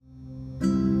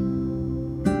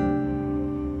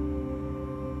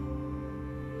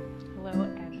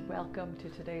Welcome to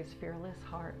today's Fearless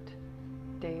Heart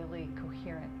Daily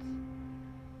Coherence.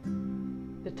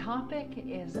 The topic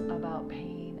is about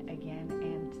pain again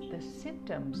and the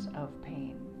symptoms of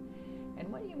pain. And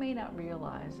what you may not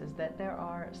realize is that there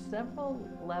are several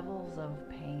levels of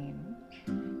pain,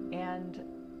 and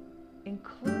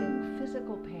including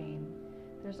physical pain,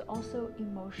 there's also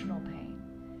emotional pain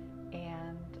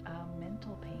and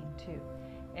mental pain too.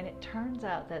 And it turns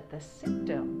out that the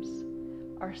symptoms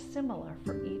are similar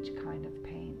for each kind of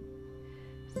pain.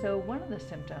 So one of the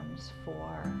symptoms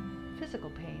for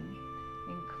physical pain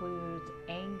includes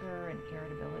anger and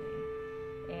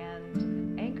irritability.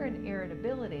 And anger and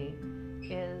irritability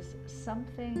is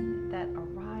something that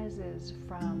arises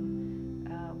from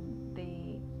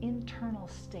the internal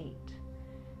state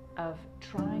of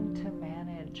trying to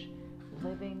manage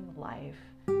living life,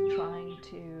 trying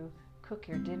to cook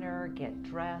your dinner, get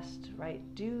dressed, right?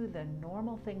 Do the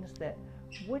normal things that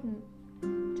wouldn't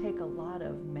take a lot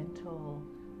of mental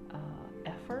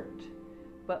effort,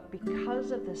 but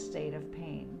because of the state of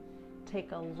pain,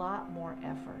 take a lot more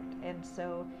effort. And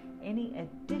so any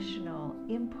additional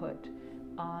input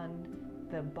on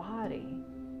the body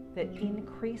that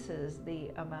increases the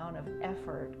amount of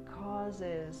effort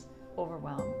causes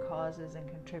overwhelm, causes and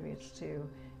contributes to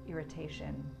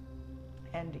irritation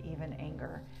and even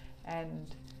anger.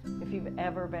 And if you've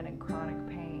ever been in chronic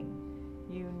pain,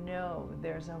 you know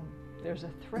there's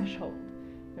a threshold,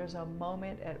 there's a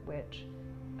moment at which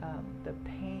the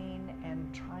pain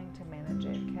and trying to manage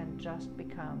it can just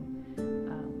become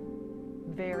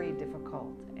very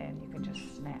difficult, and you can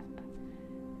just snap.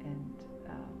 And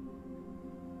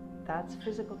that's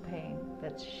physical pain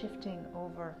that's shifting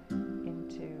over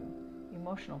into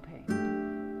emotional pain,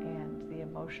 and the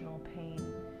emotional pain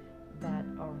that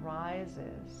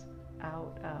arises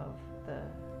out of the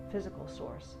physical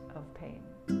source of pain.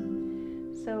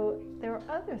 So there are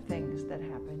other things that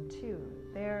happen too.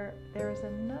 There's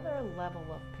another level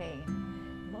of pain.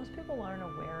 Most people aren't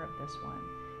aware of this one.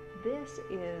 This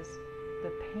is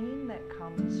the pain that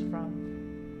comes from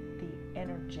the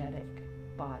energetic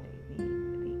body,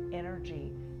 the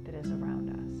energy that is around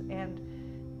us. And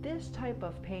this type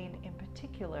of pain in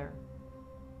particular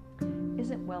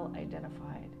isn't well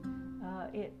identified.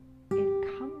 It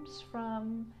comes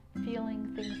from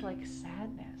feeling things like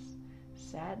sadness.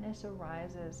 Sadness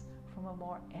arises from a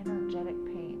more energetic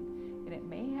pain, and it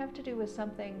may have to do with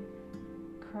something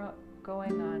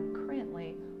going on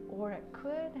currently, or it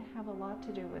could have a lot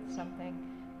to do with something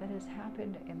that has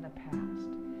happened in the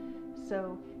past.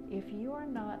 So if you are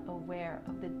not aware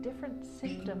of the different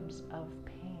symptoms of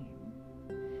pain,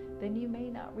 then you may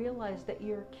not realize that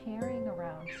you're carrying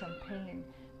around some pain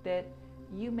that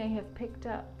you may have picked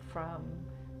up from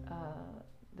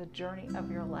the journey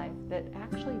of your life that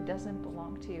actually doesn't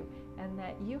belong to you, and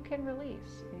that you can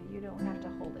release. You don't have to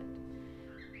hold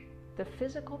it. The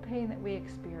physical pain that we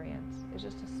experience is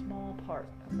just a small part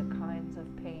of the kinds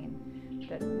of pain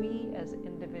that we as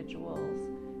individuals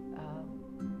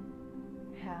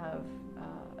have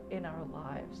in our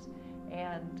lives.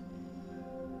 And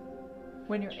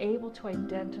when you're able to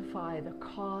identify the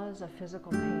cause of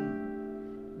physical pain,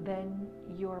 then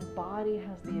your body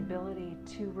has the ability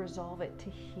to resolve it, to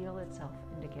heal itself,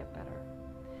 and to get better.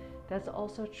 That's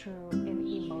also true in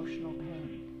emotional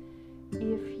pain.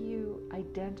 If you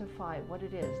identify what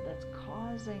it is that's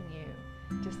causing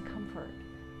you discomfort,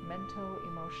 mental,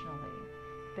 emotionally,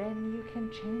 then you can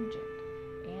change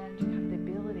it, and you have the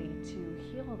ability to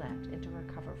heal that and to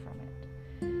recover from it.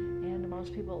 And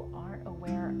most people aren't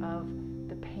aware of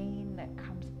the pain that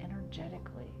comes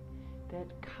energetically,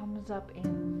 that comes up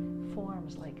in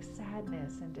forms like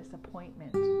sadness and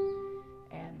disappointment.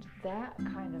 And that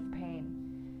kind of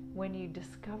pain, when you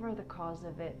discover the cause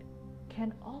of it,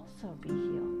 can also be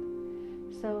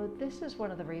healed. So this is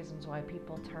one of the reasons why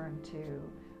people turn to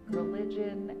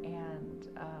religion and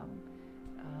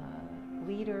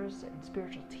leaders and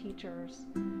spiritual teachers.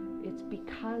 It's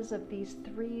because of these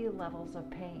three levels of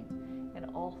pain, and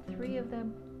all three of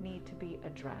them need to be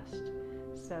addressed.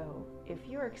 So if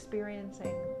you're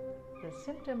experiencing the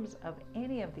symptoms of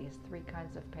any of these three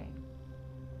kinds of pain,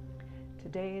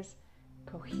 today's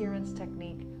coherence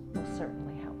technique will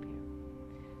certainly help you.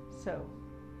 So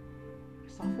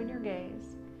soften your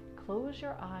gaze, close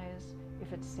your eyes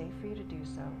if it's safe for you to do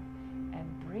so,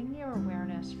 and bring your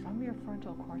awareness from your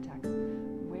frontal cortex,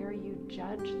 where you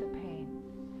judge the pain,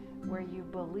 where you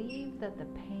believe that the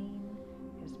pain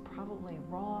is probably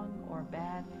wrong or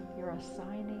bad. You're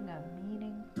assigning a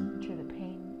meaning to the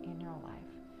pain in your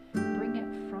life. Bring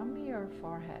it from your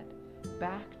forehead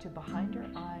back to behind your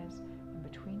eyes and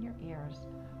between your ears,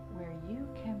 where you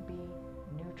can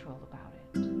be neutral about it.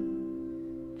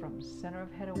 From from center of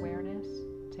head awareness,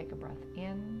 take a breath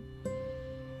in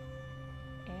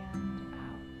and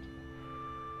out.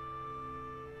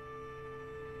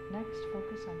 Next,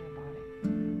 focus on your body.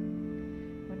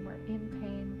 When we're in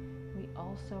pain, we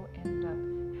also end up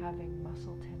having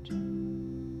muscle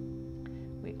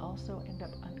tension. We also end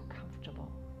up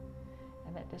uncomfortable.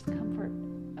 And that discomfort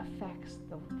affects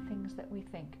the things that we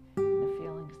think and the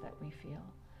feelings that we feel.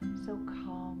 So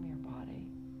calm your body.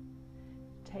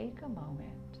 Take a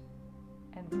moment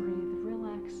and breathe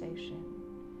relaxation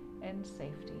and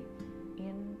safety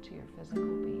into your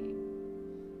physical being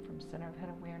from center of head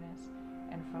awareness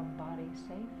and from body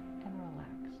safe and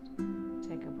relaxed.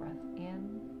 Take a breath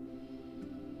in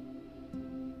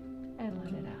and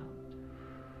let it out.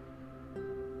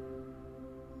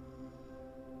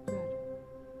 Good.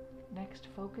 Next,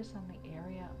 focus on the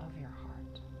area of your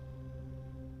heart.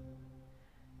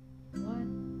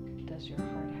 What does your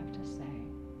heart have to say?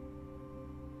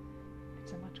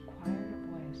 It's a much quieter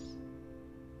voice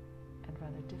and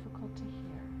rather difficult to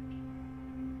hear.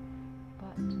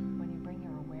 But when you bring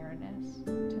your awareness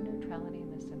to neutrality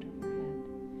in the center of your head,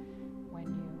 when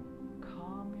you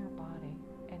calm your body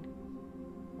and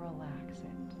relax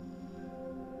it,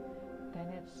 then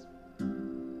it's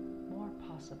more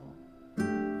possible for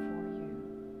you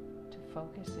to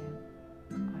focus in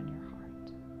on your heart.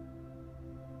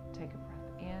 Take a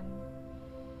breath in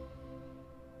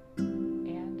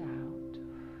and out,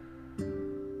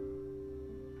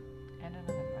 and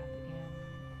another breath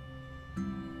in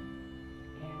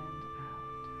and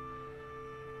out.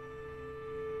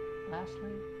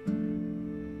 Lastly,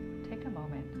 take a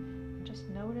moment and just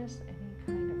notice any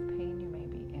kind of pain you may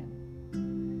be in,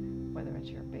 whether it's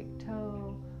your big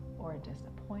toe or a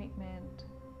disappointment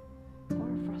or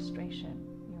a frustration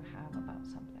you have about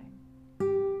something.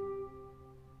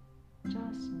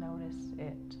 Just notice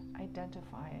it,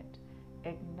 identify it,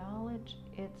 acknowledge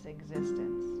its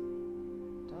existence.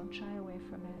 Don't shy away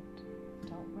from it,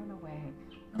 don't run away,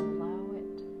 allow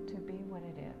it to be what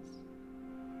it is.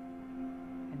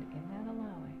 And in that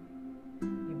allowing,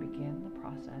 you begin the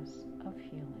process of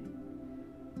healing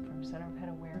from center of head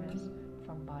awareness,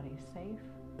 from body safe,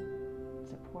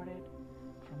 supported,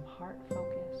 from heart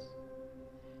focus,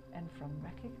 and from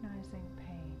recognizing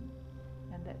pain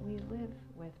and that we live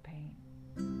with pain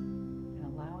and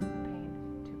allowing the pain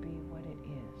to be what it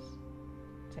is.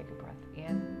 Take a breath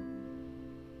in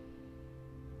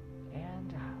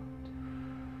and out.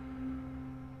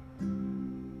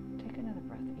 Take another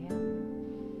breath in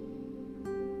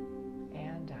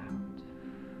and out.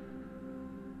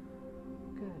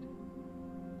 Good.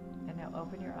 And now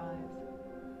open your eyes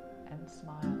and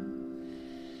smile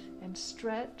and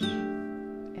stretch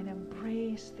and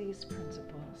embrace these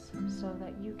principles so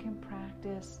that you can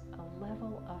practice a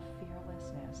level of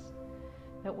fearlessness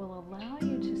that will allow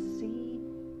you to see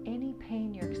any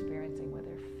pain you're experiencing,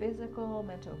 whether physical,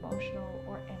 mental, emotional,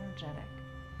 or energetic,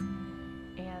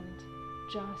 and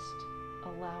just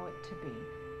allow it to be.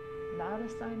 Not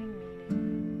assigning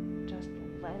meaning, just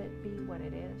let it be what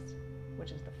it is,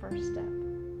 which is the first step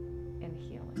in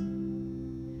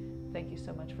healing. Thank you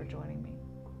so much for joining me.